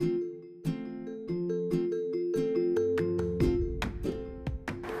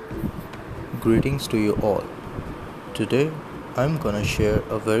Greetings to you all. Today I'm gonna share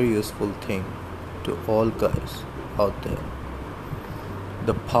a very useful thing to all guys out there.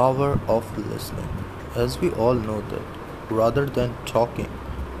 The power of listening. As we all know that rather than talking,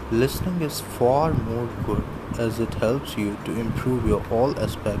 listening is far more good as it helps you to improve your all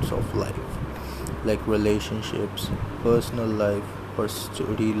aspects of life like relationships, personal life, or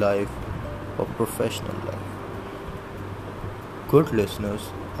study life, or professional life. Good listeners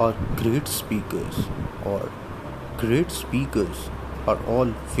are great speakers, or great speakers are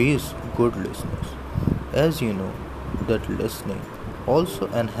always good listeners. As you know, that listening also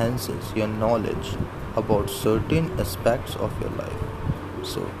enhances your knowledge about certain aspects of your life.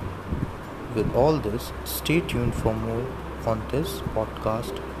 So, with all this, stay tuned for more on this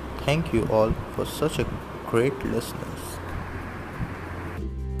podcast. Thank you all for such a great listeners.